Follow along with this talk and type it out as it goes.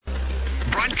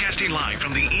Broadcasting live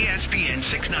from the ESPN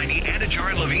 690 Anajar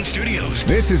and Levine studios.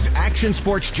 This is Action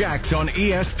Sports Jax on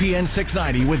ESPN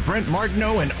 690 with Brent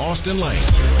Martineau and Austin Lane.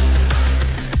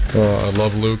 I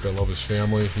love Luke. I love his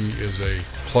family. He is a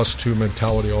 +2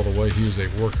 mentality all the way. He is a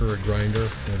worker, a grinder.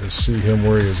 And to see him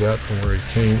where he is at from where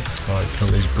he came,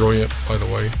 he's brilliant, by the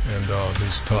way, and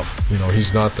he's tough.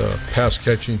 He's not the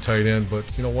pass-catching tight end, but,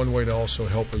 one way to also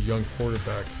help a young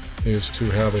quarterback is to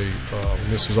have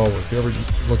this is always, if you ever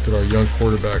looked at our young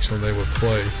quarterbacks when they would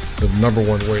play, the number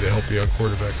one way to help a young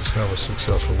quarterback is have a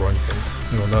successful run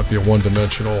game. Not be a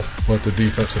one-dimensional, let the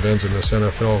defensive ends in this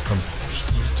NFL come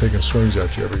taking swings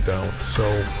at you every down. So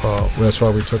that's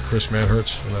why we took Chris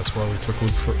Manhertz, and that's why we took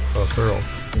Luke Farrell.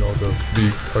 To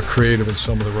be creative in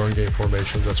some of the run game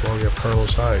formations. That's why we have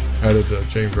Carlos Hyde added to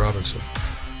James Robinson.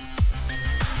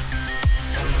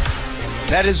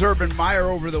 That is Urban Meyer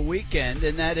over the weekend,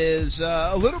 and that is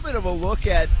a little bit of a look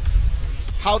at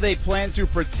how they plan to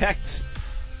protect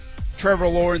Trevor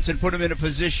Lawrence and put him in a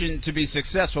position to be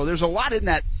successful. There's a lot in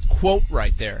that quote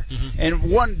right there, and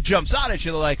one jumps out at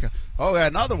you like, oh, yeah,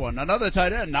 another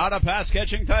tight end, not a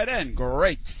pass-catching tight end.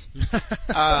 Great.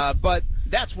 But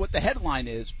that's what the headline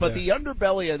is. But the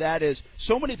underbelly of that is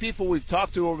so many people we've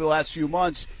talked to over the last few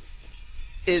months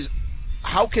is –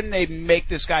 how can they make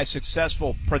this guy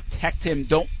successful, protect him,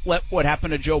 don't let what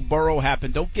happened to Joe Burrow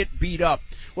happen, don't get beat up?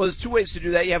 Well, there's two ways to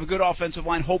do that. You have a good offensive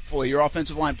line. Hopefully your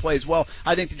offensive line plays well.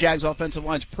 I think the Jags' offensive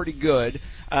line is pretty good.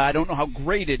 I don't know how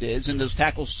great it is, and those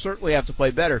tackles certainly have to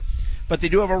play better. But they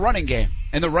do have a running game,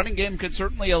 and the running game can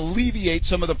certainly alleviate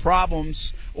some of the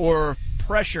problems or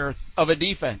pressure of a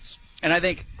defense. And I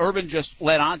think Urban just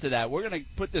led on to that. We're going to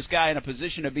put this guy in a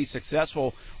position to be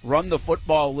successful, run the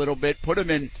football a little bit, put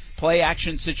him in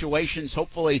play-action situations,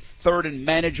 hopefully third and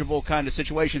manageable kind of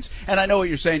situations. And I know what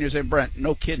you're saying. You're saying, Brent,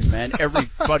 no kidding, man.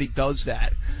 Everybody does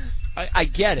that. I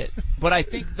get it. But I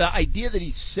think the idea that he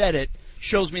said it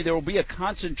shows me there will be a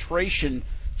concentration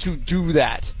to do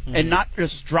that and not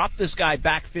just drop this guy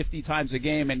back 50 times a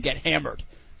game and get hammered,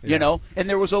 And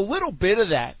there was a little bit of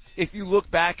that if you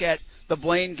look back at the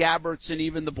Blaine Gabberts and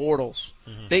even the Bortles.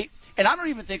 And I don't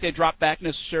even think they dropped back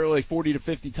necessarily 40 to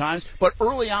 50 times, but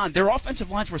early on, their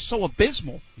offensive lines were so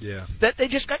abysmal that they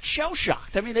just got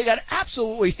shell-shocked. I mean, they got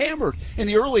absolutely hammered in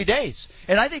the early days.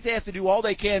 And I think they have to do all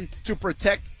they can to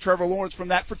protect Trevor Lawrence from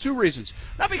that for two reasons.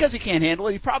 Not because he can't handle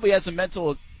it. He probably has the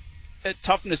mental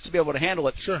toughness to be able to handle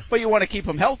it. Sure. But you want to keep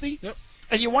him healthy. Yep.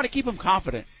 And you want to keep him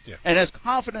confident. Yeah. And as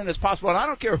confident as possible. And I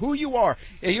don't care who you are.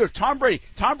 You're Tom Brady.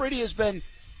 Tom Brady has been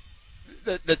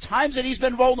the times that he's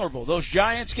been vulnerable, those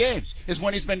Giants games, is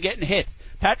when he's been getting hit.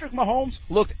 Patrick Mahomes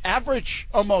looked average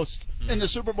almost in the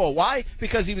Super Bowl. Why?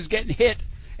 Because he was getting hit.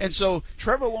 And so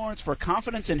Trevor Lawrence, for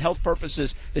confidence and health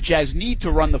purposes, the Jags need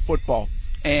to run the football,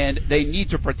 and they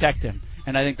need to protect him.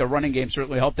 And I think the running game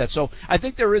certainly helped that. So I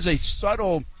think there is a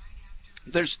subtle –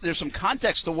 there's some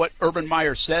context to what Urban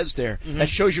Meyer says there that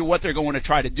shows you what they're going to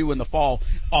try to do in the fall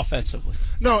offensively.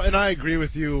 No, and I agree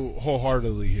with you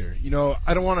wholeheartedly here.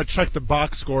 I don't want to check the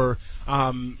box score,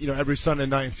 every Sunday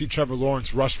night and see Trevor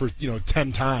Lawrence rush for,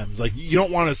 10 times. Like, you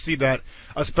don't want to see that,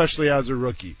 especially as a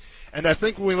rookie. And I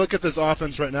think when we look at this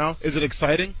offense right now, is it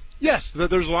exciting? Yes,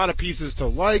 there's a lot of pieces to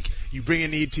like. You bring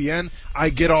in ETN. I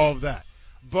get all of that.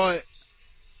 But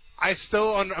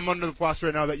I'm under the philosophy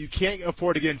right now that you can't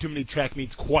afford to get in too many track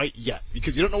meets quite yet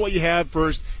because you don't know what you have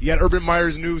first. You got Urban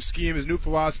Meyer's new scheme, his new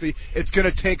philosophy. It's going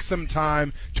to take some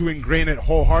time to ingrain it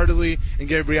wholeheartedly and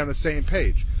get everybody on the same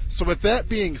page. So with that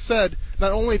being said,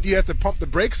 not only do you have to pump the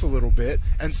brakes a little bit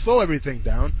and slow everything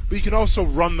down, but you can also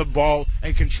run the ball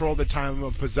and control the time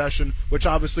of possession, which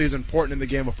obviously is important in the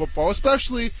game of football,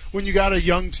 especially when you got a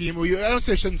young team. I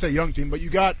shouldn't say young team, but you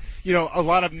got a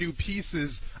lot of new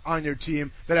pieces on your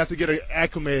team that have to get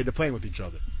acclimated to playing with each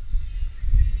other.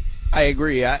 I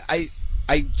agree. I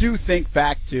do think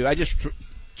back to, I just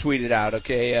tweeted out,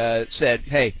 said,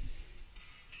 hey,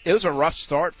 it was a rough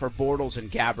start for Bortles and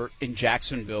Gabbert in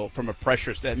Jacksonville from a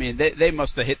pressure standpoint. I mean, they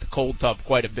must have hit the cold tub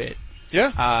quite a bit.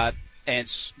 Yeah. And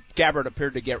Gabbert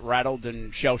appeared to get rattled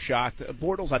and shell-shocked.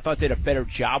 Bortles, I thought, did a better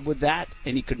job with that,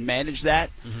 and he could manage that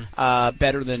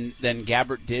better than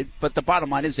Gabbert did. But the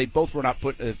bottom line is they both were not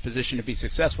put in a position to be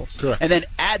successful. Correct. And then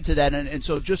add to that, and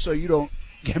so just so you don't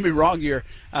get me wrong here,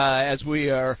 as we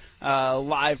are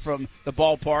live from the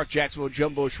ballpark, Jacksonville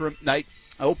Jumbo Shrimp Night,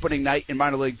 opening night in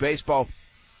minor league baseball,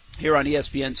 here on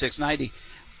ESPN 690.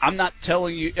 I'm not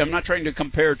trying to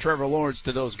compare Trevor Lawrence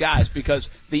to those guys because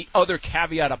the other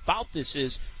caveat about this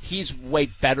is he's way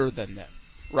better than them,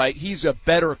 right? He's a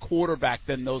better quarterback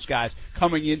than those guys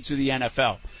coming into the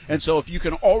NFL. And so if you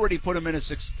can already put them in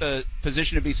a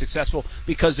position to be successful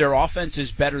because their offense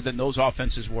is better than those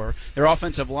offenses were, their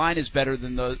offensive line is better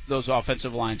than those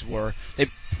offensive lines were, they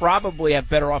probably have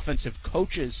better offensive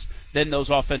coaches than those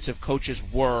offensive coaches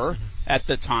were at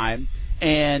the time,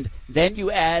 and then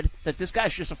you add that this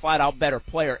guy's just a flat-out better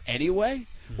player anyway,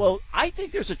 well, I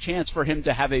think there's a chance for him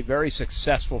to have a very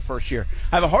successful first year.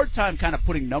 I have a hard time kind of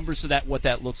putting numbers to that, what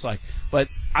that looks like, but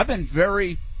I've been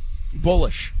very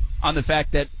bullish on the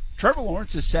fact that Trevor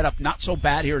Lawrence is set up not so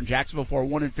bad here in Jacksonville for a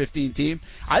 1-15 team.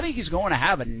 I think he's going to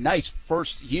have a nice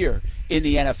first year in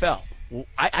the NFL.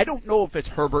 I don't know if it's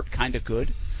Herbert kind of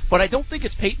good, but I don't think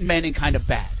it's Peyton Manning kind of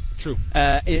bad. True.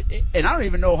 And I don't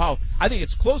even know how. I think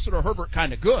it's closer to Herbert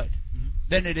kind of good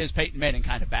than it is Peyton Manning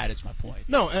kind of bad, is my point.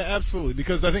 No, absolutely,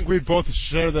 because I think we both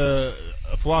share the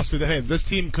philosophy that, hey, this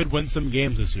team could win some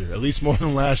games this year, at least more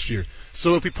than last year.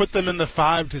 So if we put them in the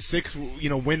 5 to 6,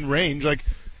 win range, like,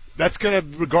 that's going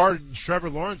to regard Trevor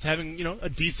Lawrence having, a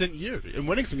decent year and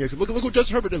winning some games. Look what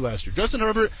Justin Herbert did last year. Justin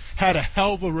Herbert had a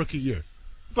hell of a rookie year.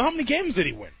 But how many games did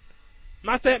he win?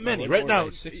 Not that many. Right now,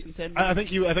 6 and 10. I think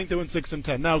they won 6 and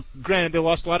 10. Now, granted, they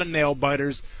lost a lot of nail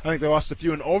biters. I think they lost a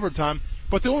few in overtime,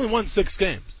 but they only won 6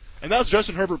 games, and that was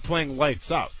Justin Herbert playing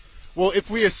lights out. Well, if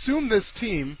we assume this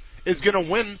team is going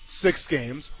to win 6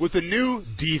 games with a new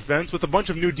defense, with a bunch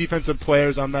of new defensive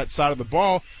players on that side of the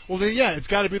ball, well, then, yeah, it's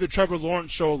got to be the Trevor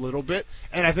Lawrence show a little bit.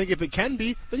 And I think if it can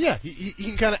be, then, yeah, he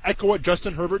can kind of echo what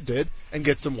Justin Herbert did and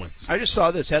get some wins. I just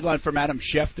saw this headline from Adam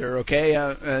Schefter, okay,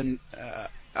 and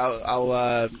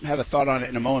I'll have a thought on it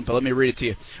in a moment, but let me read it to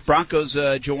you. Broncos'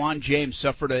 Jawan James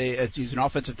he's an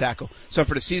offensive tackle,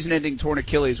 suffered a season-ending torn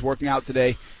Achilles working out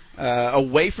today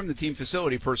away from the team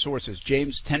facility, per sources.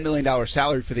 James' $10 million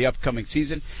salary for the upcoming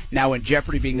season now in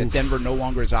jeopardy, being that Denver no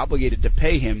longer is obligated to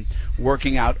pay him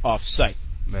working out off-site.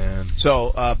 Man.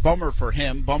 So, bummer for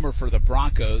him, bummer for the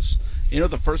Broncos.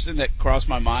 The first thing that crossed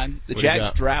my mind, the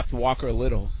Jags draft Walker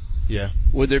Little. Yeah.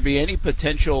 Would there be any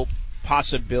potential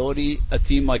possibility a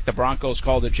team like the Broncos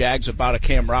call the Jags about a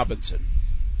Cam Robinson,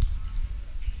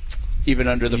 even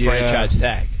under the franchise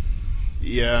tag?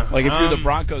 Yeah. Like, if you're the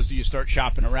Broncos, do you start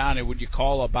shopping around, and would you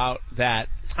call about that?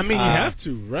 I mean, you have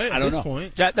to, right? At this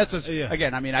point.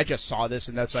 Again, I mean, I just saw this,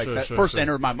 and that's like first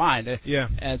entered my mind. Yeah.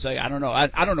 And it's like, I don't know.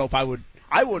 I don't know if I wouldn't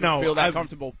feel that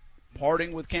comfortable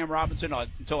parting with Cam Robinson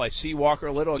until I see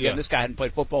Walker Little. Again, this guy hadn't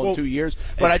played football in 2 years.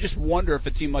 But I just wonder if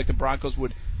a team like the Broncos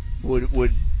would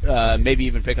maybe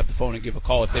even pick up the phone and give a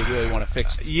call if they really want to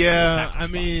fix. Yeah, I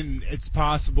mean, it's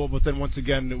possible, but then once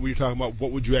again, we're talking about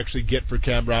what would you actually get for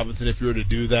Cam Robinson if you were to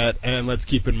do that, and let's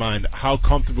keep in mind, how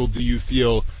comfortable do you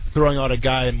feel throwing out a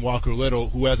guy in Walker Little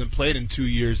who hasn't played in 2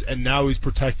 years, and now he's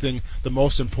protecting the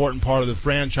most important part of the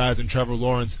franchise, and Trevor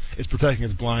Lawrence is protecting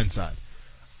his blind side.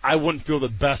 I wouldn't feel the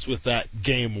best with that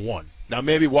game one. Now,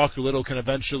 maybe Walker Little can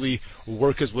eventually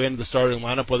work his way into the starting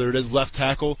lineup, whether it is left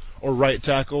tackle or right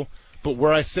tackle. But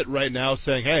where I sit right now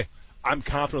saying, hey, I'm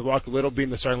confident with Walker Little being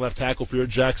the starting left tackle for your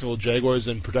Jacksonville Jaguars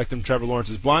and protecting Trevor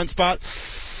Lawrence's blind spot,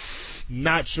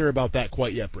 not sure about that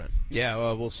quite yet, Brent. Yeah,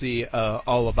 we'll see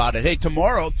all about it. Hey,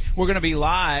 tomorrow we're going to be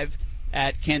live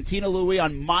at Cantina Louie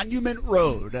on Monument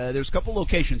Road. There's a couple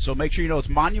locations, so make sure you know it's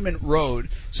Monument Road.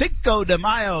 Cinco de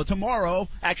Mayo tomorrow,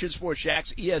 Action Sports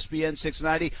Jacks, ESPN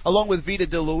 690. Along with Vita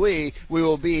de Louie, we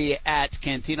will be at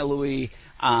Cantina Louie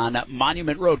on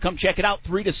Monument Road. Come check it out,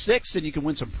 3 to 6, and you can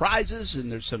win some prizes,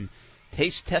 and there's some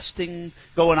taste testing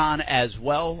going on as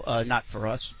well. Not for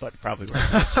us, but probably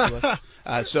right next to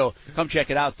us. So come check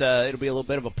it out. It'll be a little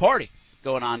bit of a party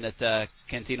going on at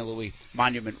Cantina Louie,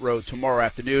 Monument Road tomorrow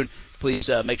afternoon. Please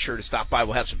make sure to stop by.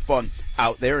 We'll have some fun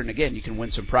out there. And, again, you can win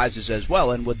some prizes as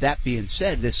well. And with that being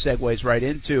said, this segues right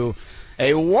into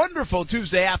a wonderful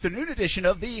Tuesday afternoon edition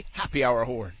of the Happy Hour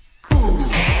Horn.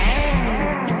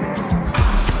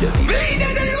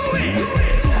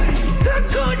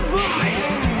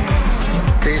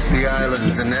 Taste the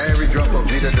islands and every drop of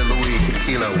Vida de Louie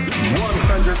tequila.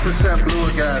 100% blue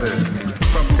agave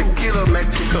from Tequila,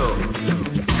 Mexico.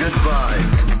 Good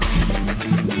vibes.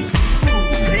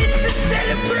 It's a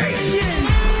celebration!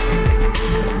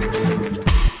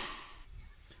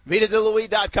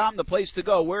 VitaDeLouis.com, the place to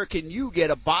go. Where can you get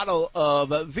a bottle of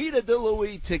Vida de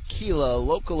Louie tequila?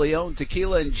 Locally owned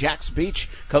tequila in Jax Beach.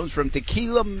 Comes from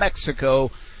Tequila,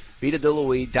 Mexico.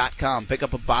 VitaDeLouis.com. Pick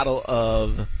up a bottle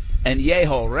of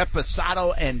Añejo,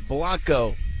 Reposado, and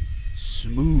Blanco.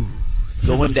 Smooth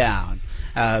going down.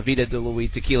 Vida de Louie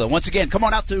tequila. Once again, come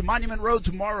on out to Monument Road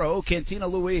tomorrow, Cantina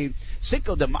Louie,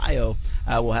 Cinco de Mayo.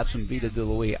 We'll have some Vida de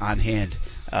Louie on hand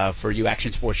for you.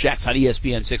 Action Sports Jacks on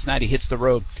ESPN 690 hits the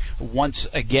road once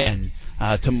again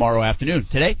tomorrow afternoon.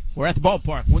 Today, we're at the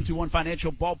ballpark, 121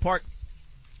 Financial Ballpark.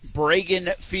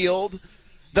 Bragan Field,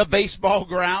 the baseball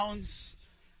grounds.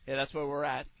 Yeah, that's where we're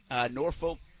at.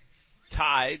 Norfolk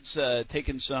Tides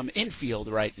taking some infield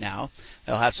right now.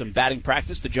 They'll have some batting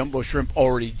practice. The Jumbo Shrimp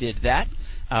already did that.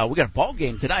 We got a ball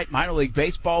game tonight. Minor League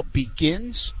Baseball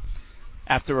begins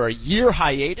after a year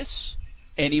hiatus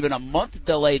and even a month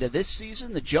delay to this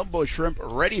season. The Jumbo Shrimp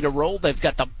ready to roll. They've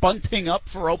got the bunting up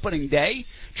for opening day.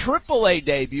 AAA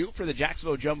debut for the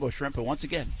Jacksonville Jumbo Shrimp. And once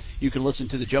again, you can listen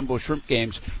to the Jumbo Shrimp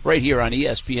games right here on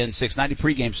ESPN 690.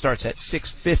 Pregame starts at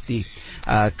 6:50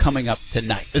 coming up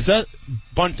tonight. Is that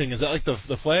bunting? Is that like the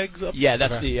flags up? Yeah,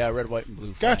 that's the red, white, and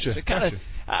blue flags. Gotcha. Gotcha.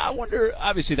 I wonder,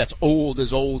 obviously that's old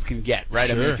as old can get, right?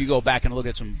 Sure. I mean, if you go back and look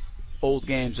at some old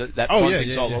games, that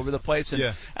bunting's all over the place.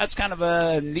 And that's kind of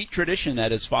a neat tradition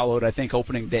that has followed, I think,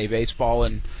 opening day baseball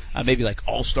and maybe like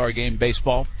all-star game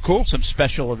baseball. Cool. Some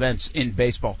special events in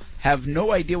baseball. Have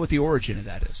no idea what the origin of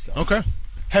that is, though. Okay.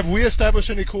 Have we established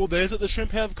any cool days that the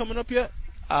Shrimp have coming up yet?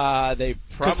 They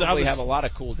probably have a lot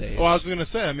of cool days. Well, I was going to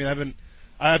say, I mean,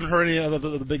 I haven't heard any of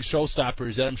the big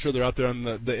showstoppers yet. I'm sure they're out there on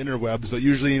the interwebs, but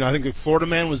usually, I think the Florida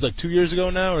Man was like 2 years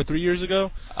ago now, or 3 years ago.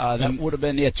 That would have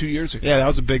been 2 years ago. Yeah, that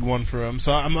was a big one for them.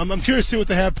 So I'm curious to see what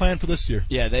they have planned for this year.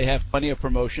 Yeah, they have plenty of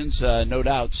promotions, no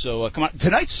doubt. So come on,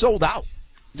 tonight's sold out.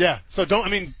 Yeah, so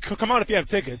come on if you have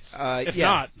tickets. If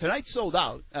not, tonight's sold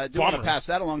out. Do want to pass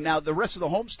that along. Now, the rest of the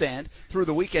homestand through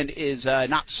the weekend is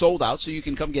not sold out, so you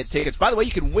can come get tickets. By the way,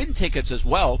 you can win tickets as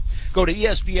well. Go to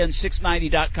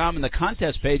ESPN690.com and the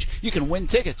contest page. You can win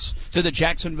tickets to the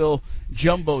Jacksonville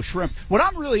Jumbo Shrimp. What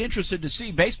I'm really interested to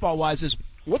see baseball-wise is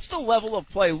what's the level of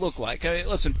play look like? I mean,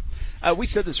 listen, we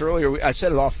said this earlier. I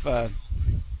said it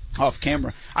off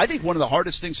camera. I think one of the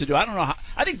hardest things to do, I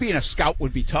think being a scout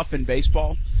would be tough in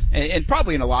baseball and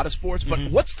probably in a lot of sports, but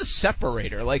what's the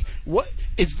separator? Like, what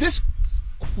is this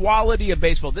quality of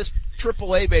baseball, this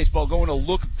AAA baseball going to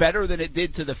look better than it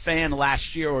did to the fan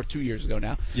last year or 2 years ago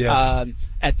now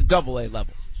at the AA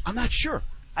level? I'm not sure.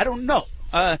 I don't know.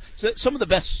 So some of the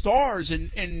best stars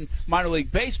in minor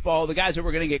league baseball, the guys that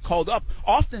were going to get called up,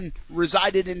 often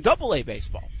resided in AA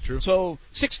baseball. True. So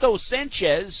Sixto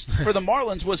Sanchez for the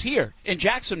Marlins was here in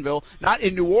Jacksonville, not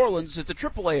in New Orleans at the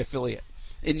AAA affiliate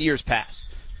in years past.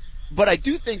 But I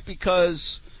do think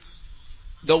because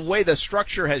the way the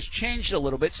structure has changed a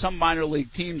little bit, some minor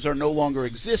league teams are no longer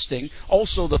existing.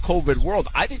 Also, the COVID world,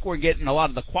 I think we're getting a lot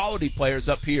of the quality players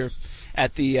up here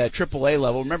at the AAA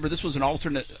level. Remember, this was an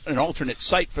alternate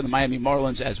site for the Miami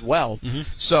Marlins as well.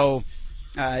 So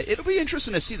it'll be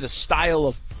interesting to see the style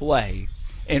of play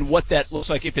and what that looks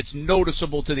like if it's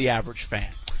noticeable to the average fan.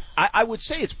 I would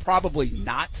say it's probably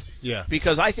not. Yeah.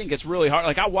 Because I think it's really hard.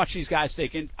 Like, I watch these guys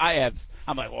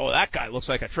I'm like, well, that guy looks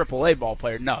like a AAA ball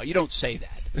player. No, you don't say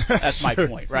that. That's my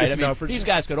point, right? Yeah, I mean, these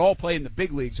guys could all play in the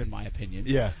big leagues, in my opinion.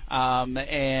 Yeah.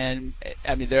 And,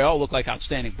 I mean, they all look like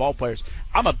outstanding ball players.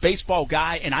 I'm a baseball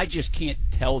guy, and I just can't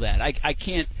tell that. I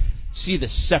can't see the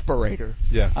separator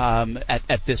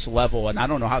at this level, and I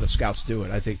don't know how the scouts do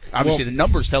it. I think, obviously, the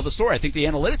numbers tell the story. I think the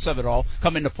analytics of it all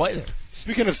come into play there.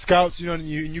 Speaking of scouts,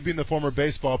 you being the former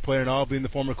baseball player and I'll being the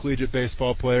former collegiate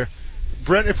baseball player,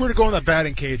 Brent, if we were to go in that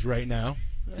batting cage right now,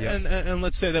 and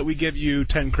let's say that we give you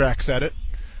 10 cracks at it,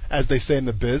 as they say in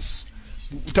the biz,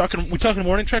 we talking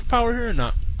warning track power here or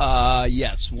not?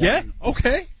 Yes. Yeah?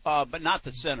 Okay. But not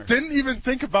the center. Didn't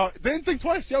think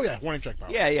twice. Oh yeah, warning track power.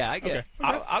 Yeah, I get. Okay.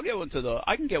 I'll get one to the.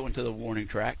 I can get one to the warning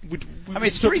track. I mean,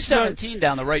 it's 317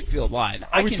 down the right field line.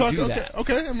 I can do that.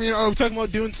 Okay. I mean, are we talking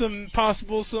about doing some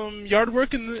yard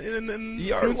work in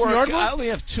yard work? I only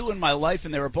have 2 in my life,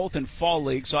 and they were both in fall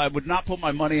league, so I would not put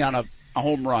my money on a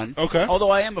home run. Okay.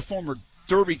 Although I am a former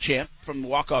Derby champ from the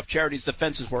walk-off charities, the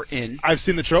fences were in. I've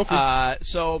seen the trophy.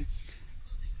 So,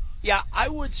 yeah, I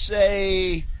would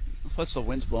say. Plus the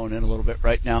wind's blowing in a little bit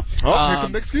right now. Oh, here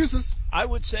come the excuses. I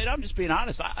would say, I'm just being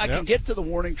honest, I can get to the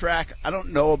warning track. I don't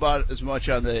know about as much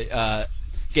on the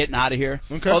getting out of here.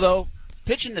 Okay. Although,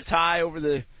 pitching the tie over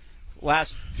the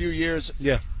last few years,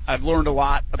 I've learned a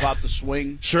lot about the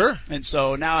swing. Sure. And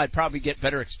so now I'd probably get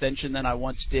better extension than I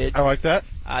once did. I like that.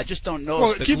 I just don't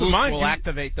know if the glutes will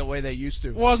activate the way they used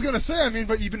to. Well, I was going to say,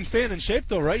 but you've been staying in shape,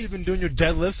 though, right? You've been doing your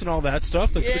deadlifts and all that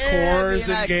stuff. The core is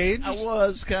engaged. I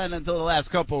was kind of until the last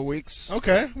couple of weeks.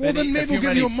 Okay. Well, then maybe we'll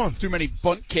give you a month. Too many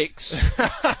bunt cakes.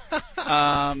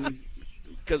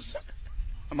 Because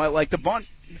I might like to bunt.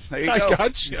 There you go. I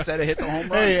got you. Instead of hitting the home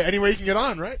run. Hey, any way you can get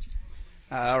on, right?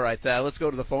 All right. Let's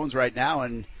go to the phones right now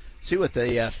and see what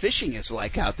the fishing is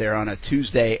like out there on a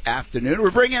Tuesday afternoon.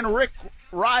 We're bringing Rick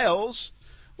Riles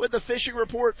with the Fishing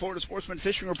Report, Florida Sportsman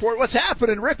Fishing Report. What's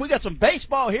happening, Rick? We got some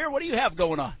baseball here. What do you have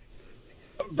going on?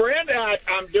 Brent,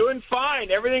 I'm doing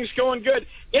fine. Everything's going good.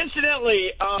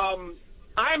 Incidentally,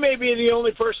 I may be the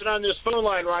only person on this phone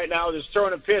line right now that's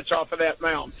throwing a pitch off of that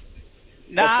mound.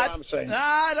 That's what I'm saying.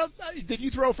 I don't. Did you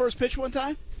throw first pitch one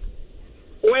time?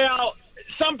 Well,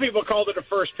 some people called it a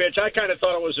first pitch. I kind of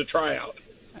thought it was a tryout.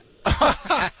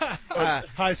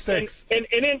 High stakes.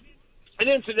 And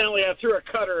incidentally, I threw a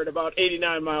cutter at about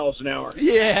 89 miles an hour.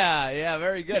 Yeah,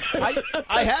 very good.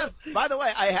 I have, by the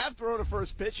way, I have thrown a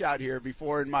first pitch out here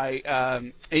before in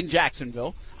my in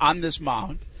Jacksonville on this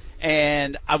mound,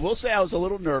 and I will say I was a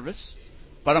little nervous,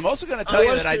 but I'm also going to tell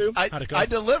you that I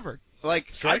delivered.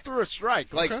 Like Strike? I threw a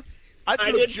strike. Like Okay. I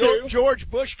I threw did too. George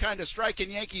Bush kind of strike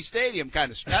in Yankee Stadium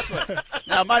kind of. That's what.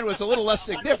 Now mine was a little less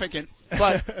significant,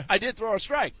 but I did throw a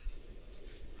strike.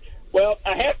 Well,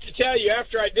 I have to tell you,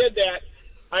 after I did that,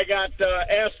 I got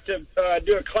asked to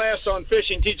do a class on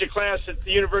fishing, teach a class at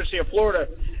the University of Florida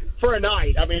for a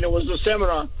night. I mean, it was a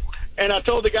seminar. And I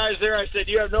told the guys there, I said,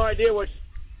 you have no idea what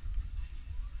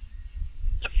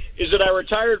is that I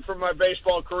retired from my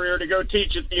baseball career to go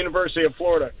teach at the University of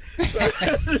Florida.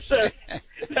 So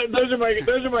those are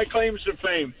my claims to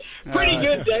fame. Pretty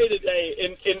good day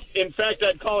today. In fact,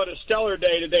 I'd call it a stellar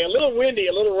day today. A little windy,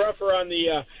 a little rougher on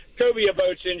the cobia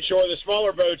boats inshore, the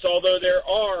smaller boats, although there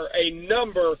are a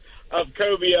number of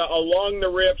cobia along the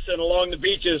rips and along the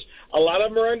beaches. A lot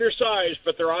of them are undersized,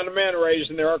 but they're on the manta rays,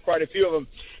 and there are quite a few of them.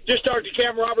 Just talked to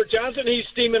Captain Robert Johnson. He's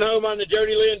steaming home on the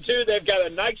Jody Lynn, too. They've got a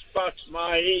nice box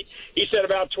mahi. He said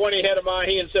about 20 head of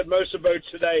mahi, and said most of the boats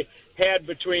today had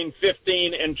between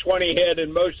 15 and 20 head,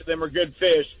 and most of them are good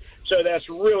fish. So that's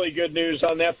really good news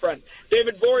on that front.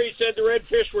 David Borey said the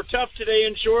redfish were tough today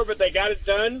inshore, but they got it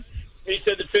done. He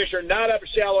said the fish are not up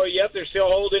shallow yet. They're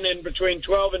still holding in between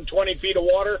 12 and 20 feet of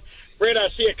water. Brent, I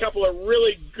see a couple of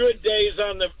really good days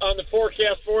on the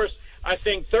forecast for us. I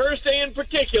think Thursday in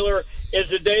particular is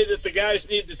the day that the guys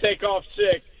need to take off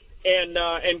sick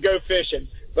and go fishing.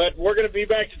 But we're going to be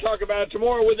back to talk about it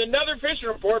tomorrow with another fishing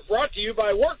report brought to you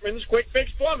by Workman's Quick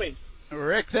Fix Plumbing.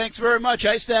 Rick, thanks very much.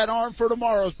 Ice that arm for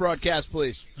tomorrow's broadcast,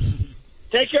 please.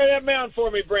 Take care of that mound for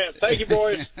me, Brent. Thank you,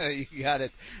 boys. You got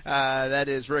it. That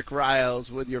is Rick Riles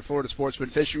with your Florida Sportsman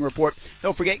Fishing Report.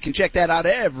 Don't forget, you can check that out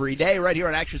every day right here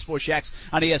on Action Sports Shacks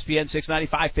on ESPN 690,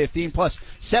 515, plus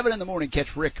 7 in the morning.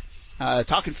 Catch Rick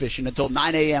talking fishing until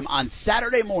 9 a.m. on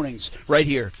Saturday mornings right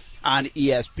here on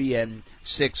ESPN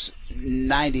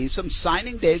 690. Some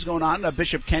signing days going on.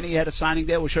 Bishop Kenny had a signing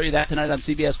day. We'll show you that tonight on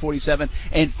CBS 47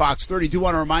 and Fox 30. Do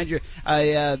want to remind you,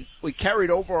 we carried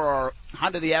over our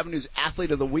Honda the Avenue's Athlete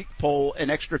of the Week poll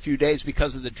an extra few days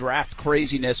because of the draft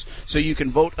craziness. So you can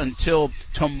vote until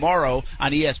tomorrow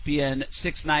on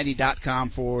ESPN690.com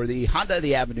for the Honda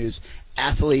the Avenue's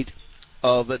Athlete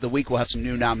of the Week. We'll have some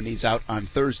new nominees out on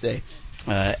Thursday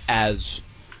as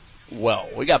well.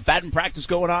 We got batting practice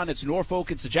going on. It's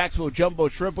Norfolk. It's the Jacksonville Jumbo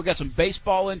Shrimp. We got some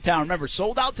baseball in town. Remember,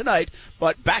 sold out tonight,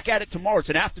 but back at it tomorrow. It's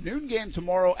an afternoon game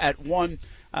tomorrow at 1.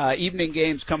 Evening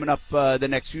games coming up the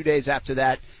next few days after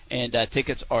that, and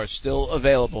tickets are still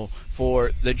available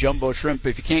for the Jumbo Shrimp.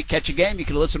 If you can't catch a game, you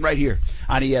can listen right here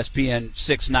on ESPN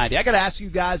 690. I got to ask you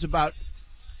guys about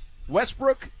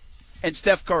Westbrook and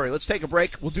Steph Curry. Let's take a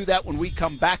break. We'll do that when we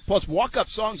come back. Plus, walk-up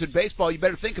songs in baseball. You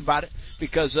better think about it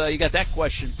because you got that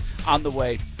question on the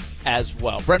way as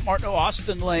well. Brent Martineau,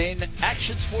 Austin Lane,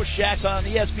 Action Sports Shacks on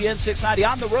ESPN 690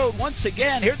 on the road once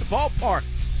again here at the ballpark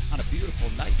on a beautiful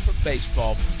night for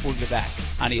baseball. We'll be back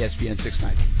on ESPN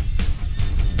 690.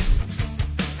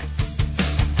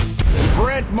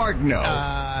 Brent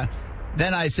Martineau.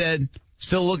 Then I said,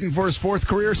 still looking for his 4th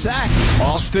career sack.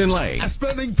 Austin Lane. I'm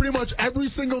spending pretty much every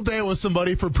single day with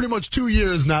somebody for pretty much 2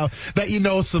 years now that you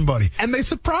know somebody. And they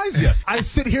surprise you. I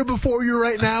sit here before you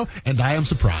right now, and I am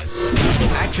surprised.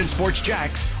 Action Sports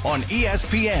Jacks on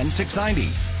ESPN 690.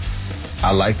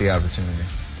 I like the opportunity.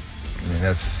 I mean,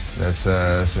 that's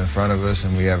in front of us,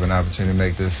 and we have an opportunity to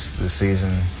make this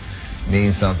season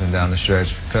mean something down the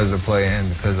stretch because of the play and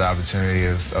because of the opportunity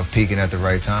of peaking at the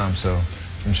right time. So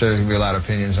I'm sure there can be a lot of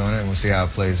opinions on it, and we'll see how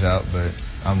it plays out, but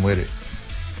I'm with it.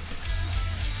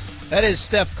 That is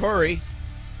Steph Curry.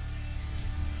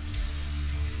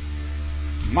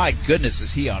 My goodness,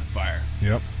 is he on fire.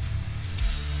 Yep.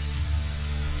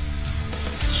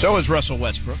 So is Russell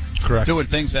Westbrook. Correct. Doing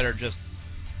things that are just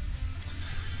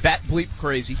bat bleep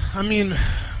crazy. I mean,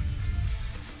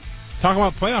 talking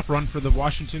about playoff run for the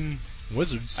Washington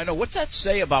Wizards. I know. What's that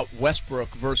say about Westbrook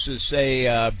versus,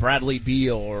 say, Bradley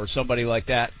Beal or somebody like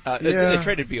that? They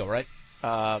traded Beal, right?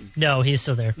 No, he's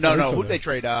still there. No. Who'd they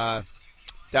trade down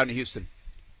to Houston?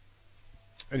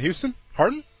 In Houston?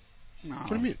 Harden? No. What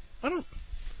do you mean? I don't.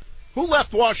 Who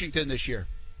left Washington this year?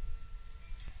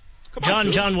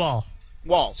 John Wall.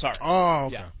 Wall, sorry. Oh,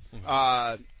 okay.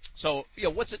 Yeah. So,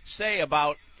 what's it say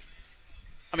about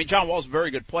I mean, John Wall's a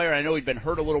very good player. I know he'd been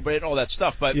hurt a little bit and all that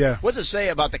stuff, but what's it say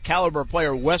about the caliber of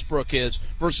player Westbrook is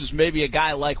versus maybe a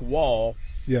guy like Wall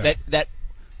that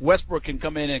Westbrook can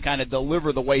come in and kind of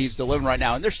deliver the way he's delivering right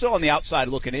now? And they're still on the outside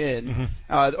looking in,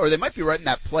 or they might be right in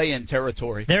that play-in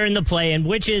territory. They're in the play-in,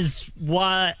 which is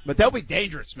why. But they'll be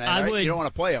dangerous, man. You don't want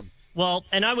to play them. Well,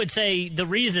 and I would say the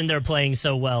reason they're playing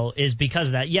so well is because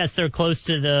of that. Yes, they're close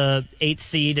to the 8th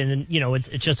seed, and it's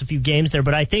just a few games there.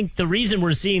 But I think the reason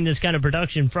we're seeing this kind of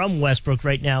production from Westbrook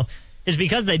right now is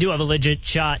because they do have a legit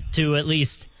shot to at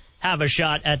least have a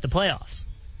shot at the playoffs.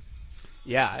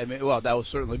 Yeah, I mean, well, that will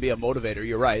certainly be a motivator.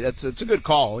 You're right. It's a good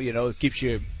call. It keeps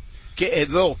you.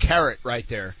 It's a little carrot right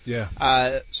there.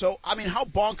 Yeah. So, I mean, how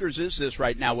bonkers is this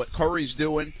right now, what Curry's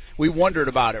doing? We wondered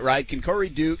about it, right? Can Curry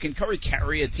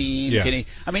carry a team? Yeah.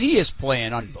 He is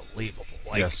playing unbelievable.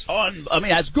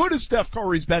 As good as Steph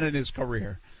Curry's been in his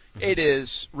career, it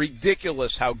is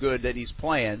ridiculous how good that he's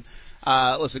playing.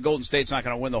 Listen, Golden State's not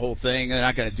going to win the whole thing. They're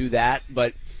not going to do that,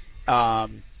 but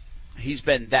he's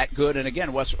been that good. And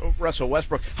again, Russell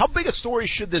Westbrook. How big a story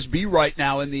should this be right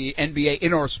now in the NBA,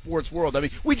 in our sports world? I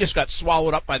mean, we just got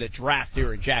swallowed up by the draft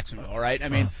here in Jacksonville, right? I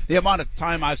mean, the amount of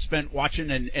time I've spent watching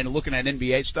and looking at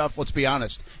NBA stuff, let's be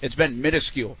honest, it's been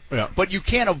minuscule. Yeah. But you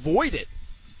can't avoid it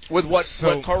with what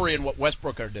Curry and what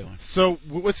Westbrook are doing. So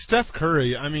with Steph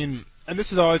Curry, I mean, and this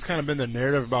has always kind of been the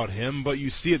narrative about him, but you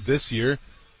see it this year,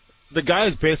 the guy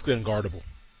is basically unguardable.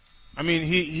 I mean,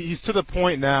 he's to the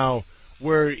point now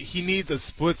where he needs a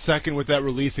split second with that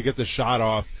release to get the shot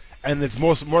off, and it's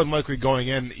more than likely going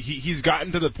in. He's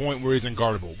gotten to the point where he's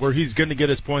unguardable, where he's going to get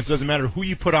his points. Doesn't matter who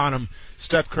you put on him,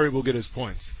 Steph Curry will get his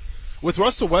points. With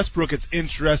Russell Westbrook, it's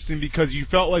interesting because you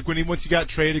felt like once he got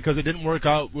traded, because it didn't work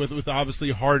out with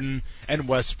obviously Harden and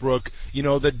Westbrook,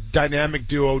 the dynamic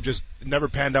duo just never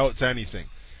panned out to anything.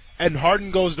 And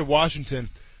Harden goes to Washington.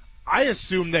 I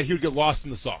assumed that he would get lost in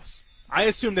the sauce. I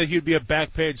assumed that he'd be a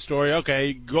back page story.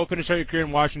 Okay, go finish out your career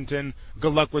in Washington.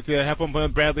 Good luck with you. Have fun playing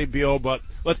with Bradley Beal. But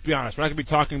let's be honest, we're not going to be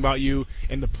talking about you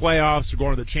in the playoffs or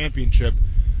going to the championship.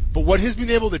 But what he's been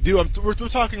able to do, we're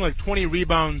talking like 20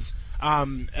 rebounds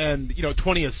and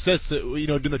 20 assists,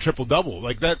 doing the triple-double.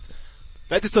 Like that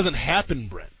just doesn't happen,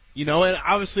 Brent. And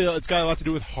obviously it's got a lot to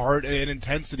do with heart and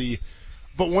intensity.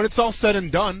 But when it's all said and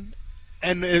done,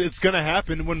 and it's going to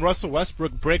happen when Russell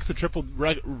Westbrook breaks the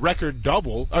triple-double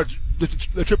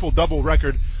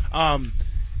record.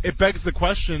 It begs the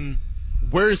question: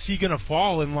 where is he going to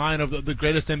fall in line of the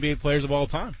greatest NBA players of all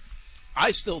time?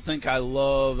 I still think I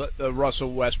love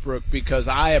Russell Westbrook because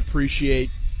I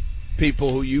appreciate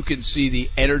people who you can see the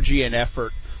energy and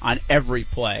effort on every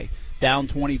play. Down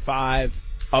 25,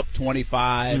 up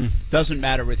 25, doesn't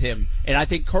matter with him. And I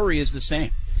think Curry is the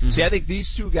same. See, I think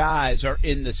these two guys are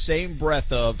in the same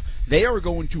breath of they are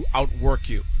going to outwork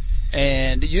you.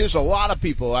 And there's a lot of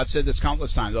people, I've said this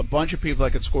countless times, a bunch of people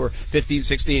that can score 15,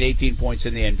 16, 18 points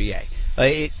in the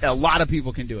NBA. A lot of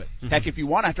people can do it. Heck, if you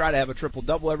want to try to have a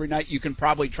triple-double every night, you can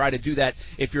probably try to do that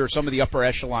if you're some of the upper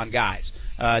echelon guys.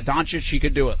 Doncic, he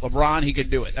could do it. LeBron, he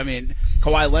could do it. I mean,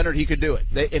 Kawhi Leonard, he could do it.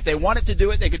 If they wanted to do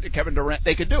it, Kevin Durant,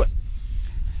 they could do it.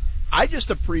 I just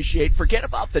appreciate, forget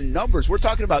about the numbers. We're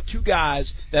talking about two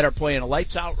guys that are playing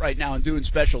lights out right now and doing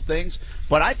special things.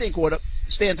 But I think what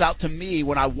stands out to me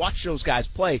when I watch those guys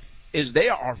play is they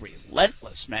are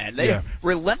relentless, man. They have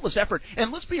relentless effort. And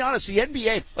let's be honest, the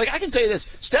NBA, I can tell you this,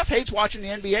 Steph hates watching the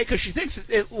NBA because she thinks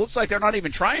it looks like they're not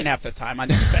even trying half the time on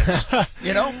defense.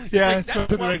 Yeah, it's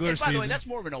the regular season. By the way, that's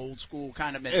more of an old school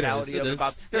kind of mentality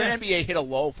about their NBA hit a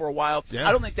low for a while. Yeah.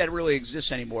 I don't think that really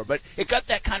exists anymore, but it got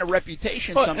that kind of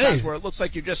reputation sometimes where it looks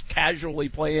like you're just casually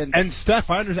playing. And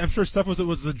Steph, I'm sure Steph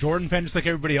was a Jordan fan just like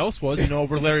everybody else was,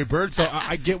 over Larry Bird, so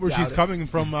I get where she's coming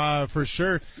from for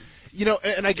sure.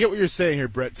 And I get what you're saying here,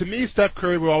 Brett. To me, Steph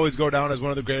Curry will always go down as one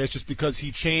of the greatest just because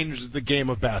he changed the game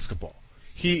of basketball.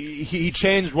 He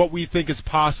changed what we think is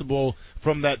possible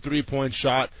from that three-point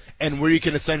shot and where you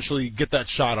can essentially get that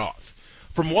shot off.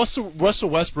 From Russell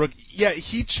Westbrook,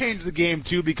 he changed the game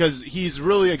too because he's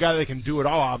really a guy that can do it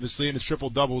all, obviously, and his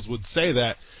triple-doubles would say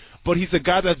that. But he's a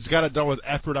guy that's got it done with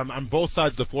effort on both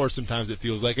sides of the floor sometimes, it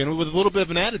feels like, and with a little bit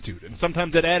of an attitude. And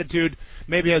sometimes that attitude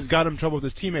maybe has got him in trouble with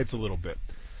his teammates a little bit.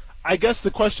 I guess the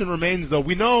question remains, though.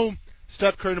 We know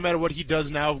Steph Curry, no matter what he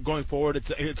does now going forward,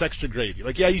 it's extra gravy.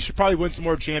 You should probably win some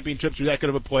more championships. You're that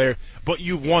good of a player, but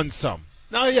you've won some.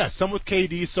 Now, some with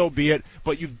KD, so be it,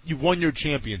 but you've won your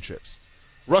championships.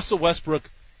 Russell Westbrook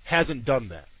hasn't done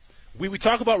that. We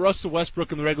talk about Russell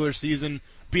Westbrook in the regular season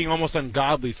being almost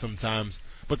ungodly sometimes,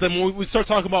 but then when we start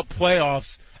talking about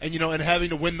playoffs and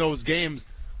having to win those games,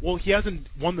 well, he hasn't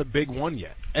won the big one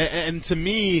yet. And to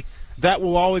me, that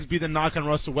will always be the knock on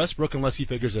Russell Westbrook unless he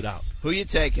figures it out. Who you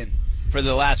taking for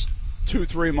the last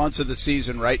 2-3 months of the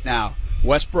season right now?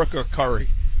 Westbrook or Curry,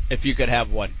 if you could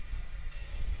have one?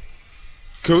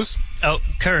 Kuz? Oh,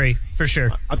 Curry, for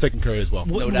sure. I'm taking Curry as well.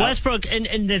 No doubt. Westbrook,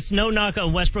 and there's no knock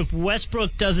on Westbrook.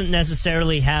 Westbrook doesn't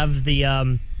necessarily have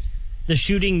the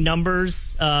shooting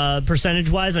numbers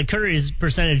percentage-wise. Like, Curry's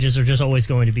percentages are just always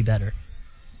going to be better.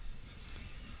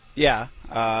 Yeah.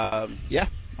 Yeah.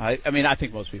 I mean, I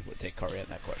think most people would take Curry on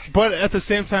that question. But at the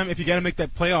same time, if you got to make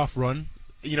that playoff run,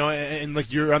 you know, and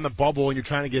like you're on the bubble and you're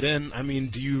trying to get in, I mean,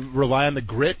 do you rely on the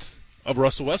grit of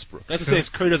Russell Westbrook? Not to say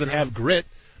Curry doesn't have grit,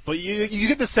 but you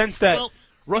get the sense that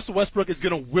Russell Westbrook is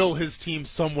going to will his team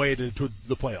some way to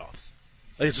the playoffs.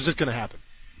 Like, it's just going to happen.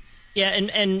 Yeah,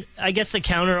 and I guess the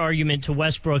counter argument to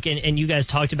Westbrook, and you guys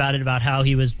talked about it, about how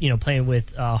he was, you know, playing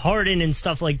with Harden and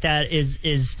stuff like that,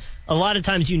 is a lot of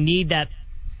times you need that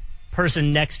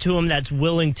person next to him that's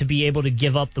willing to be able to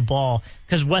give up the ball,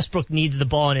 because Westbrook needs the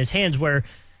ball in his hands, where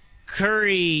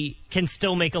Curry can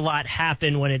still make a lot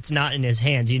happen when it's not in his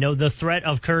hands. You know, the threat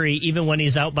of Curry, even when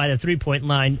he's out by the three-point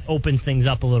line, opens things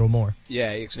up a little more.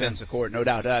 Yeah, he extends the court, no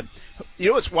doubt. You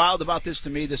know what's wild about this to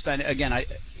me? This time, again, I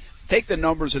take the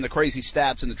numbers and the crazy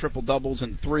stats and the triple-doubles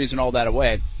and threes and all that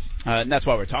away, and that's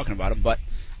why we're talking about them, but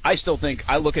I still think,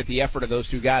 I look at the effort of those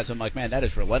two guys, I'm like, man, that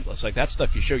is relentless. Like, that's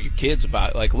stuff you show your kids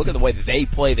about. Like, look at the way that they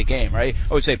play the game, right?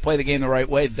 I would say play the game the right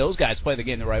way. Those guys play the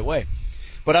game the right way.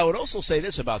 But I would also say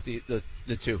this about the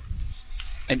two.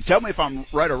 And tell me if I'm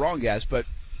right or wrong, guys, but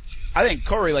I think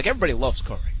Curry, like, everybody loves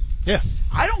Curry. Yeah.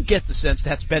 I don't get the sense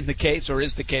that's been the case or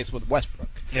is the case with Westbrook.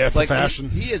 Yeah, it's like, a fashion.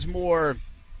 He is more,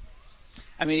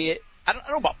 I mean, I don't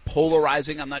know about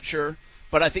polarizing, I'm not sure,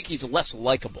 but I think he's less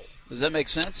likable. Does that make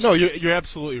sense? No, you're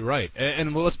absolutely right.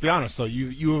 And well, let's be honest, though.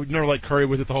 You never liked Curry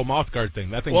with the whole mouth guard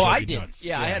thing. That thing well, was I did. nuts.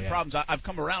 Yeah, I had problems. I've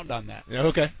come around on that. Yeah,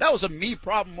 okay. That was a me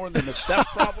problem more than a Steph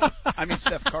problem. I mean,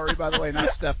 Steph Curry, by the way,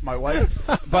 not Steph, my wife.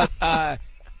 But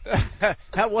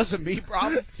that was a me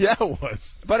problem. Yeah, it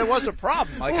was. But it was a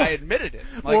problem. Like, I admitted it.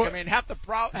 Like, I mean, half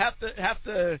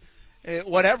the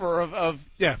whatever of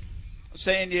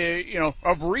saying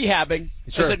of rehabbing,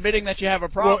 just admitting that you have a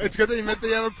problem. Well, it's good that you admit that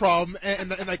you have a problem,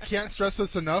 and I can't stress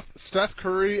this enough. Steph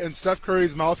Curry and Steph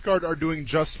Curry's mouth guard are doing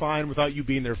just fine without you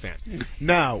being their fan.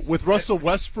 Now, with Russell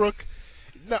Westbrook,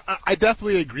 no, I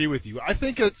definitely agree with you. I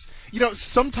think it's,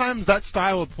 sometimes that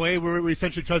style of play where he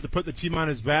essentially tries to put the team on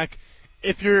his back,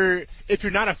 if you're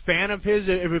not a fan of his,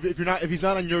 if he's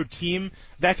not on your team,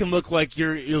 that can look like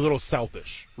you're a little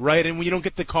selfish, right? And when you don't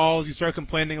get the calls, you start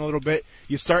complaining a little bit,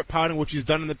 you start pouting, which he's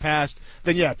done in the past,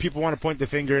 then yeah, people want to point the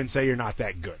finger and say you're not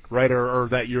that good, right? Or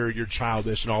that you're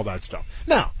childish and all that stuff.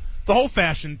 Now, the whole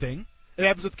fashion thing, it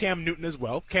happens with Cam Newton as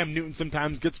well. Cam Newton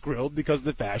sometimes gets grilled because of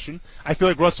the fashion. I feel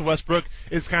like Russell Westbrook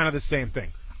is kind of the same thing.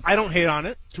 I don't hate on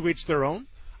it, to each their own.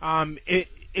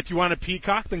 If you want to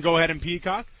peacock, then go ahead and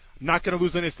peacock. Not going to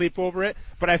lose any sleep over it,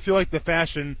 but I feel like the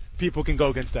fashion, people can go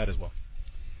against that as well.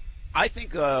 I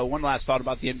think one last thought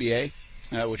about the NBA,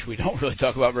 which we don't really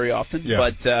talk about very often,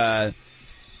 but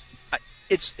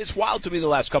it's wild to me the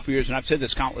last couple of years, and I've said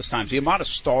this countless times. The amount of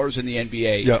stars in the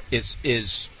NBA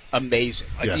is amazing.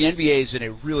 Like, the NBA is in a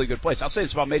really good place. I'll say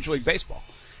this about Major League Baseball.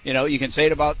 You can say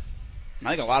it about, I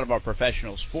think, a lot of our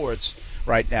professional sports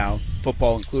right now,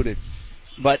 football included,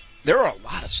 but there are a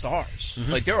lot of stars.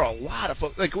 Mm-hmm. Like, there are a lot of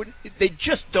folks. Like, they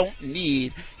just don't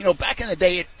need, back in the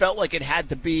day, it felt like it had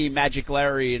to be Magic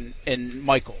Larry and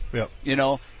Michael. Yep.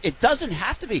 It doesn't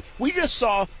have to be. We just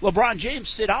saw LeBron James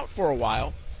sit out for a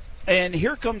while, and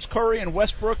here comes Curry and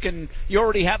Westbrook, and you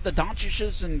already have the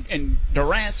Doncic's and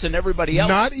Durant's and everybody else.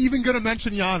 Not even going to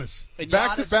mention Giannis. And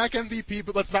Back-to-back MVP,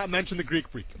 but let's not mention the Greek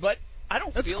Freak. But I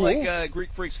don't That's feel cool. like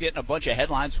Greek Freak's getting a bunch of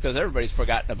headlines because everybody's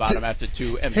forgotten about him after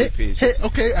 2 MVPs. Hey,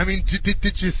 okay, I mean,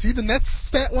 did you see the Nets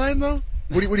stat line, though?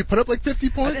 Would he put up like 50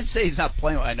 points? I didn't say he's not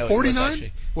playing. I know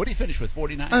 49? What did he finish with,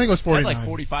 49? I think it was 49. He had like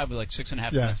 45 with like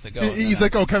 6.5 minutes to go. He's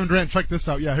like, Kevin Durant, check this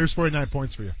out. Yeah, here's 49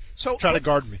 points for you. So try to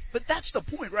guard me. But that's the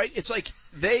point, right? It's like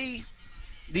the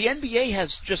NBA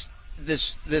has just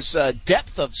this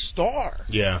depth of star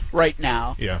right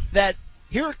now that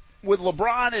here with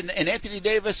LeBron and Anthony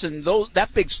Davis and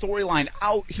that big storyline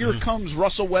out, here comes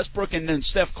Russell Westbrook and then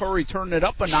Steph Curry turning it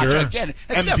up a notch again.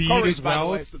 And Embiid as well.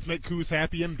 Let's make Kuz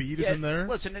happy. Embiid is in there.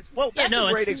 Listen, that's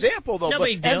a great example, though. But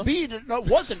Embiid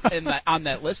wasn't on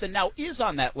that list and now is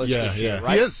on that list this year,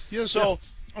 right? He is. So,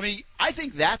 I mean, I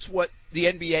think that's what the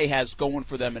NBA has going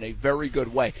for them in a very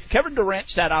good way. Kevin Durant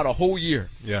sat out a whole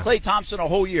year. Yeah. Klay Thompson a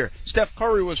whole year. Steph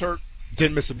Curry was hurt.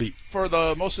 Didn't miss a beat. For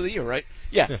the most of the year, right?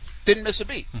 Yeah. Didn't miss a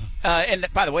beat. And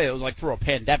by the way, it was like through a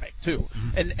pandemic, too.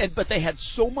 But they had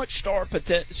so much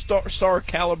star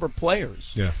caliber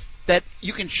players Yeah. that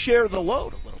you can share the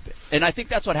load a little bit. And I think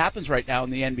that's what happens right now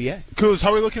in the NBA. Kuz,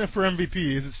 how are we looking at for MVP?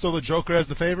 Is it still the Joker as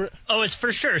the favorite? Oh, it's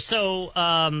for sure. So,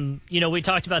 we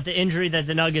talked about the injury that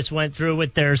the Nuggets went through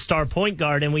with their star point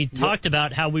guard, and we talked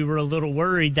about how we were a little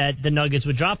worried that the Nuggets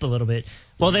would drop a little bit.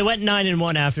 Well, they went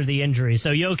 9-1 after the injury. So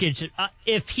Jokic,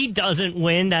 if he doesn't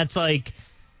win, that's like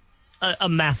a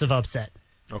massive upset.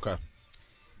 Okay.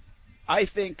 I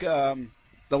think the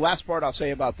last part I'll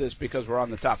say about this, because we're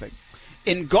on the topic.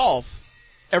 In golf,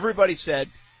 everybody said,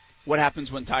 what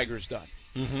happens when Tiger's done,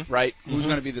 right? Who's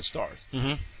going to be the stars?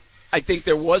 I think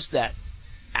there was that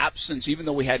absence, even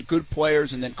though we had good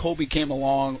players, and then Kobe came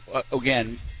along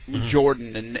again,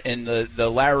 Jordan and the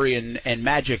Larry and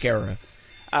Magic era.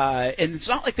 And it's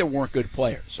not like there weren't good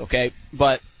players, okay?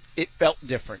 But it felt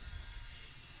different.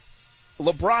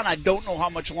 LeBron, I don't know how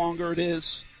much longer it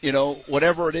is.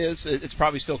 Whatever it is, it's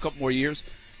probably still a couple more years.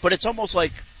 But it's almost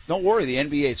like, don't worry, the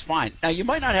NBA is fine. Now, you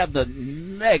might not have the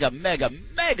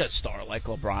mega star like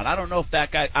LeBron. I don't know if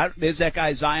that guy is that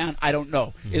guy Zion. I don't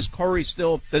know. Is Curry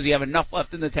still? Does he have enough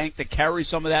left in the tank to carry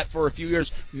some of that for a few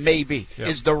years? Maybe. Yeah.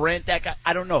 Is Durant that guy?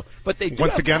 I don't know. But they do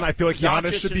once have again, I feel like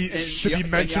Giannis Doncic should be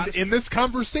mentioned in this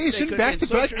conversation.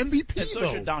 Back-to-back MVP. And so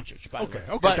should Doncic. By the way.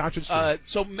 Okay, but, Doncic.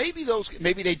 So maybe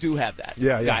they do have that.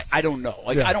 Yeah. Guy. I don't know.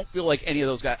 I don't feel like any of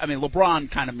those guys. I mean, LeBron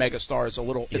kind of megastar is a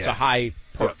little. It's a high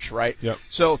perch, right? Yep.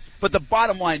 So, but the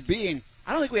bottom line being,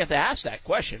 I don't think we have to ask that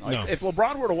question. Like, if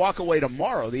LeBron were to walk away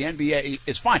tomorrow, the NBA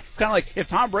is fine. It's kind of like if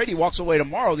Tom Brady walks away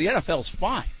tomorrow, the NFL's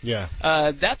fine. Yeah.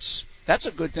 That's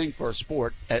a good thing for a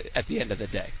sport at the end of the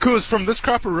day. Kuz, from this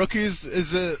crop of rookies,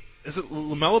 is it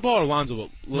LaMelo Ball or Lonzo Ball?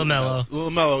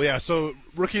 LaMelo, yeah. So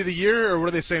rookie of the year, or what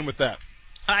are they saying with that?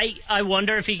 I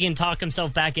wonder if he can talk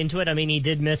himself back into it. I mean, he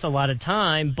did miss a lot of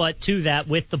time, but to that,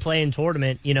 with the play-in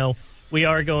tournament, we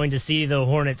are going to see the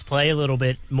Hornets play a little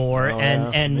bit more,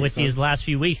 and with these last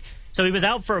few weeks. So he was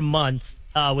out for a month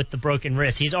with the broken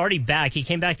wrist. He's already back. He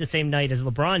came back the same night as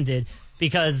LeBron did,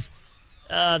 because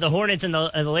the Hornets and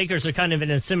the Lakers are kind of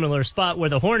in a similar spot, where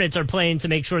the Hornets are playing to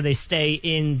make sure they stay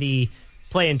in the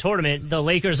play-in tournament. The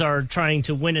Lakers are trying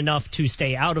to win enough to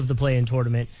stay out of the play-in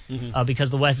tournament because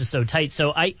the West is so tight.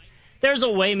 So there's a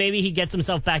way maybe he gets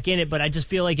himself back in it, but I just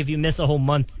feel like if you miss a whole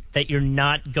month that you're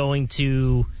not going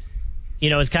to,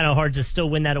 it's kind of hard to still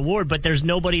win that award. But there's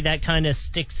nobody that kind of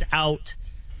sticks out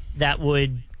that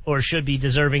would or should be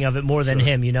deserving of it more than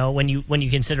him, when you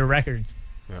consider records.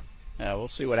 Yeah, we'll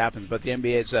see what happens. But the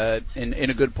NBA is in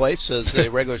a good place as the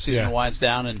regular season winds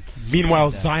down. And meanwhile,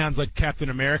 Zion's like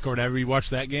Captain America or whatever. You watch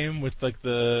that game with like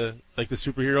the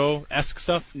superhero-esque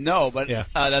stuff? No, but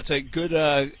that's a good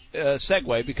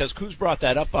segue, because Kuz brought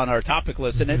that up on our topic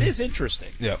list, and it is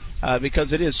interesting. Yeah.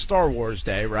 Because it is Star Wars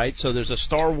Day, right? So there's a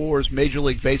Star Wars Major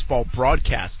League Baseball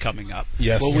broadcast coming up.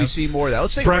 Yes. Will we see more of that?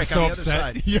 Let's take Brett's a break on so the other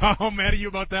upset. side. Yeah, how mad are you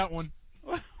about that one?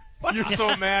 You're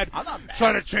so mad. I'm not mad.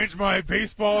 Trying to change my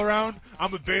baseball around.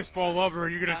 I'm a baseball lover,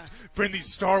 and you're going to bring these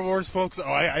Star Wars folks. Oh,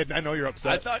 I know you're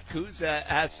upset. I thought Kuz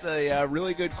asked a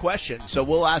really good question, so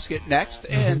we'll ask it next.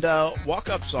 And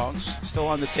walk-up songs still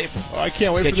on the table. Oh, I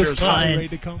can't wait for this time ready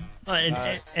to come.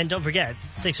 And don't forget,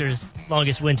 Sixers'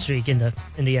 longest win streak in the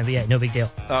NBA. No big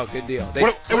deal. Oh, good deal.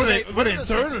 What are they in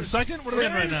third or second? What are they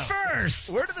in right now? First.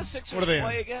 Where do the Sixers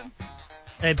play again?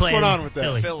 They play What's going on with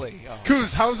that? Philly. Oh.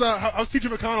 Kuz, how's T.J.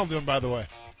 McConnell doing, by the way?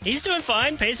 He's doing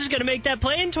fine. Pacers going to make that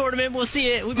play-in tournament. We'll see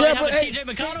it. We might have a T.J.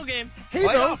 McConnell game. Hey,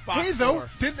 though,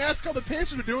 didn't ask how the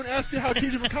Pacers are doing. Asked you how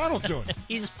T.J. McConnell's doing.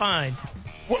 He's fine.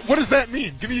 What does that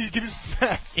mean? Give me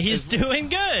stats. He's doing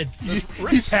good.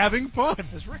 He's having fun.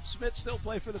 Does Rick Smith still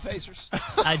play for the Pacers?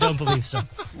 I don't believe so.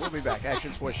 We'll be back.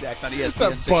 Action Sports Jacks on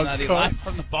ESPN 690 live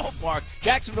from the ballpark.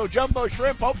 Jacksonville Jumbo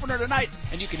Shrimp opener tonight,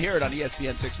 and you can hear it on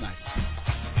ESPN 690.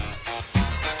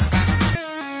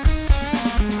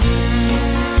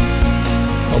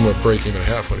 I'm going to break him in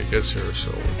half when he gets here,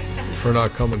 so for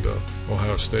not coming to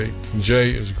Ohio State. And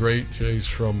Jay is great. Jay's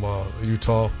from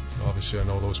Utah. Obviously, I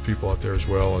know those people out there as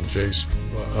well, and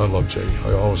I love Jay.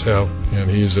 I always have, and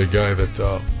he's a guy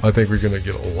that I think we're going to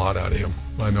get a lot out of him.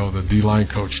 I know the D-line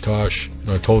coach, Tosh,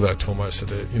 and I told that to him. I said,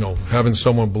 that, having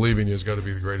someone believe in you has got to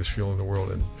be the greatest feeling in the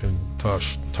world, and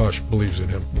Tosh believes in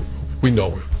him. We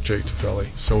know him, Jay Tufele.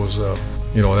 So it was, that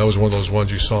was one of those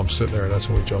ones you saw him sitting there, and that's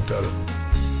when we jumped at it.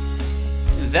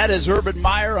 That is Urban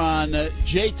Meyer on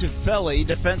Jay Tufele,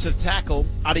 defensive tackle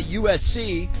out of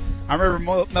USC. I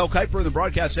remember Mel Kiper in the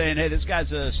broadcast saying, hey, this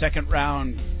guy's a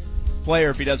second-round player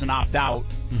if he doesn't opt out.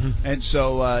 Mm-hmm. And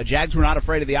so Jags were not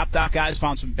afraid of the opt-out guys,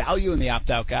 found some value in the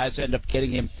opt-out guys, ended up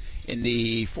getting him in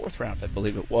the fourth round, I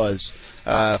believe it was,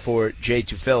 for Jay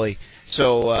Tufele.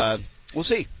 So we'll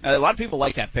see. A lot of people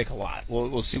like that pick a lot.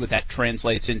 We'll see what that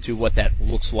translates into, what that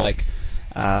looks like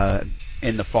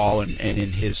in the fall and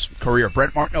in his career.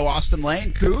 Brent Martineau, Austin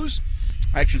Lane, Coos,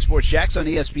 Action Sports Jacks on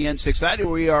ESPN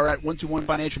 690. We are at 121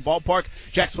 Financial Ballpark.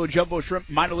 Jacksonville Jumbo Shrimp,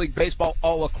 minor league baseball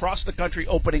all across the country,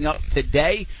 opening up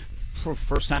today. For the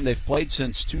first time they've played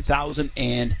since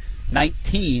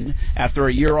 2019 after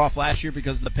a year off last year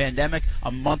because of the pandemic,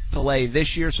 a month delay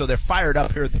this year. So they're fired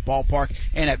up here at the ballpark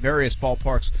and at various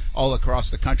ballparks all across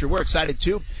the country. We're excited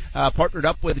too. Partnered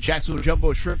up with the Jacksonville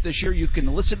Jumbo Shrimp this year. You can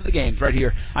listen to the games right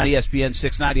here on ESPN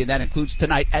 690, and that includes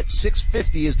tonight at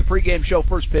 6:50 is the pregame show.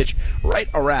 First pitch right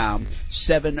around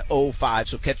 7:05.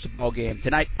 So catch the ball game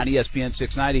tonight on ESPN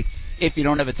 690. If you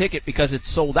don't have a ticket, because it's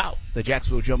sold out. The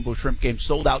Jacksonville Jumbo Shrimp game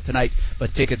sold out tonight,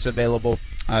 but tickets available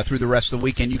through the rest of the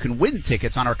weekend. You can win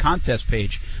tickets on our contest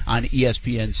page on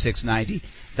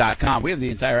ESPN690.com. We have the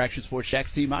entire Action Sports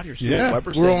Jacks team out here. Yeah,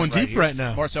 Weber we're on right deep here. right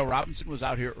now. Marcel Robinson was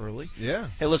out here early. Yeah.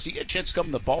 Hey, listen, you get a chance to come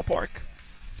to the ballpark.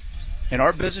 In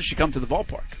our business, you come to the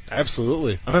ballpark.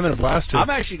 Absolutely. I'm having a blast here.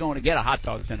 I'm actually going to get a hot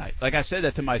dog tonight. Like I said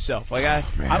that to myself. Like I'm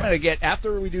going to get,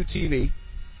 after we do TV,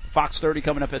 Fox 30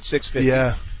 coming up at 6:50.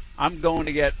 Yeah. I'm going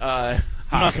to get I'm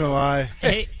not going to lie.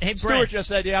 Hey, Stuart Brent. just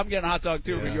said, I'm getting a hot dog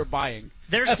too, but you're buying.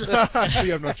 There's So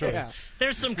you have no choice. Yeah.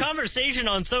 There's some conversation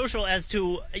on social as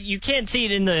to, you can't see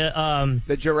it in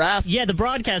the giraffe? Yeah, the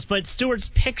broadcast, but Stuart's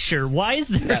picture. Why is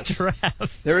there a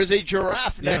giraffe? There is a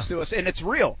giraffe next to us, and it's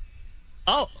real.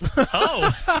 Oh.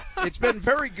 It's been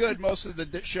very good most of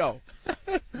the show.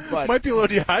 But might be a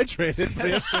little dehydrated, but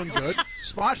it's been good.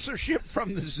 Sponsorship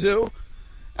from the zoo.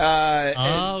 Okay.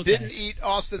 And didn't eat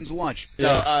Austin's lunch.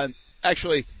 Yeah.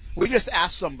 Actually, we just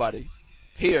asked somebody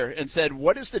here and said,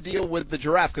 what is the deal with the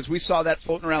giraffe? Because we saw that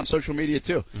floating around social media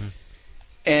too.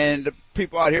 And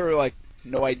people out here were like,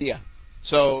 no idea.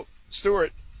 So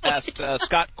Stuart asked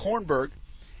Scott Kornberg,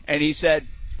 and he said,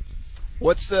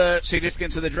 what's the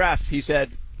significance of the giraffe? He said,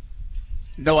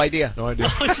 no idea. No idea.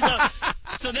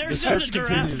 So there's just a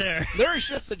giraffe there. There's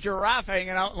just a giraffe hanging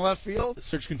out in left field. The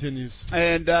search continues.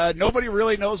 And nobody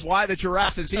really knows why the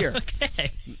giraffe is here.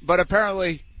 Okay. But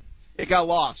apparently it got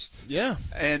lost. Yeah.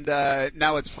 And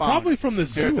now it's found. Probably from the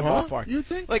here at zoo, the huh? ballpark. You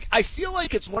think? Like, I feel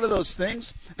like it's one of those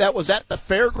things that was at the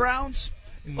fairgrounds,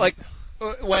 like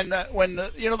when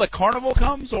the carnival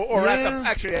comes, or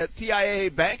at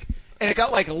TIAA Bank, and it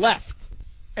got, like, left.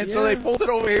 And so they pulled it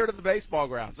over here to the baseball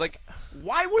grounds. Like,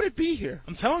 why would it be here?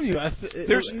 I'm telling you.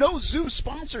 There's no zoo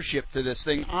sponsorship to this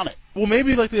thing on it. Well,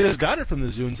 maybe like they just got it from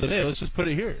the zoo and said, hey, let's just put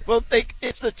it here. Well,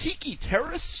 it's the Tiki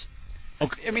Terrace.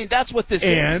 Okay. I mean, that's what this is.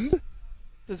 And?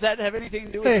 Does that have anything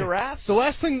to do with giraffes? The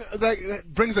last thing that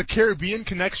brings a Caribbean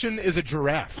connection is a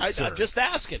giraffe. I'm just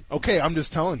asking. Okay, I'm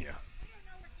just telling you.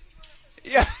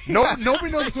 Yeah.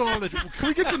 Nobody knows what's going on with the giraffe. Can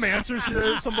we get some answers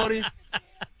here, somebody?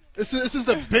 This is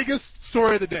the biggest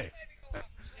story of the day.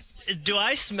 Do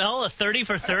I smell a 30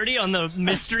 for 30 on the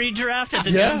mystery draft at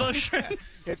the Jumbo Shrimp?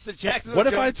 It's the Jacksonville. What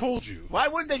if I told you? Why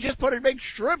wouldn't they just put a big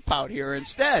shrimp out here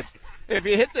instead? If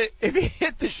you hit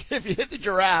the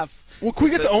giraffe. Well, can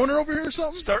we get the owner over here or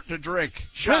something? Start to drink.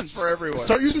 Shots for everyone.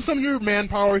 Start using some of your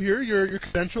manpower here, your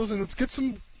credentials, and let's get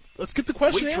the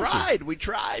question answered. We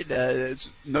tried.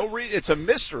 It's a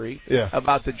mystery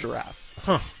about the giraffe.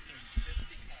 Huh.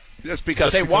 Just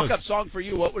because. Hey, walk-up song for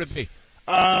you, what would it be?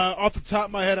 Off the top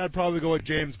of my head, I'd probably go with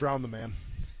James Brown, the Man.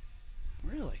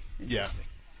 Really? Yeah.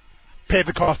 Pay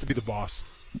the cost to be the boss.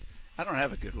 I don't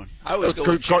have a good one. I always go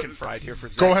with Chicken Fried here for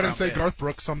Zach Go ahead Brown and say Band. Garth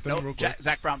Brooks something real quick.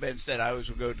 Zach Brown Band instead. I always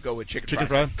would go with Chicken Fried.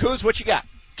 Fried. Kuz, what you got?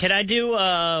 Can I do,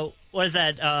 what is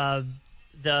that,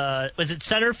 was it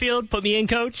center field? Put me in,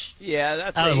 coach? Yeah,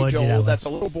 that's age-old. That's a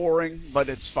little boring, but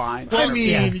it's fine. I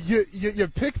mean, you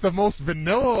pick the most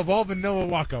vanilla of all vanilla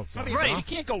walkout songs. I mean, you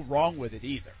can't go wrong with it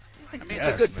either. I mean, it's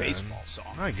a good baseball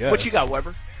song. I guess. What you got,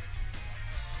 Weber?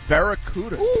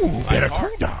 Barracuda. Ooh,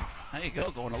 Barracuda. There you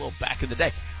go, going a little back in the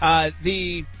day.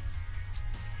 The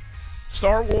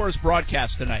Star Wars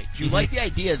broadcast tonight. Do you like the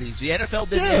idea of these? The NFL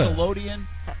did Nickelodeon.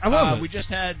 I love it. We just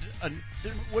had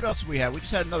what else did we have? We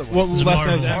just had another one. Well, last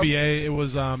night was NBA. It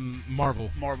was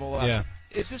Marvel. Marvel. Yeah.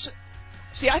 Is this?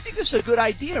 See, I think this is a good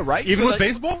idea, right? Even with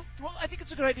baseball? Well, I think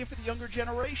it's a good idea for the younger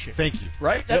generation. Thank you.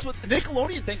 Right? That's what the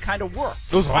Nickelodeon thing kind of worked.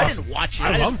 It was awesome. I didn't watch it.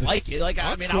 I loved didn't like it. Like,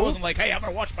 I cool. wasn't like, hey, I'm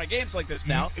going to watch my games like this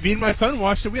now. Me and my son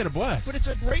watched it. We had a blast. But it's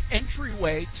a great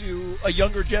entryway to a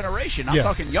younger generation. I'm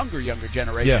talking younger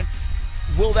generation. Yeah.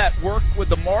 Will that work with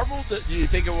the Marvel? Do you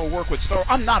think it will work with Star Wars?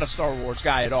 I'm not a Star Wars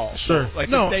guy at all. Sure. So,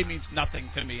 this day means nothing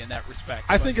to me in that respect.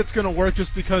 I think it's going to work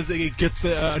just because it gets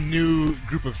a new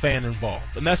group of fan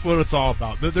involved. And that's what it's all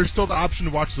about. There's still the option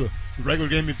to watch the regular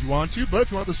game if you want to, but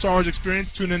if you want the Star Wars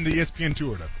experience, tune in to ESPN2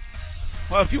 or whatever.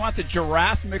 Well, if you want the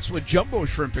giraffe mixed with jumbo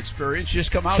shrimp experience,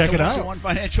 just come out Check to it out. One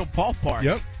Financial Ballpark.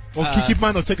 Yep. Well, keep in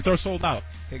mind, though, tickets are sold out.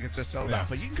 Tickets are sold out.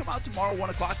 But you can come out tomorrow, 1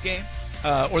 o'clock game,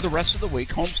 or the rest of the week.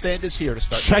 Homestand is here to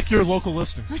start. Check your local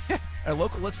listings.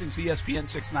 Local listings, ESPN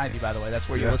 690, by the way. That's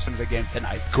where you listen to the game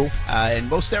tonight. Cool. And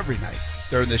most every night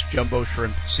during this jumbo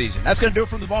shrimp season. That's going to do it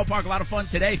from the ballpark. A lot of fun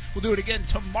today. We'll do it again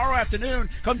tomorrow afternoon.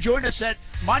 Come join us at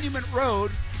Monument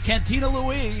Road, Cantina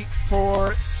Louis,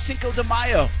 for Cinco de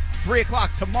Mayo. 3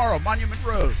 o'clock tomorrow, Monument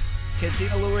Road,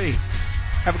 Cantina Louis.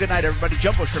 Have a good night, everybody.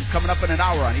 Jumbo Shrimp coming up in an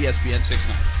hour on ESPN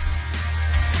 690.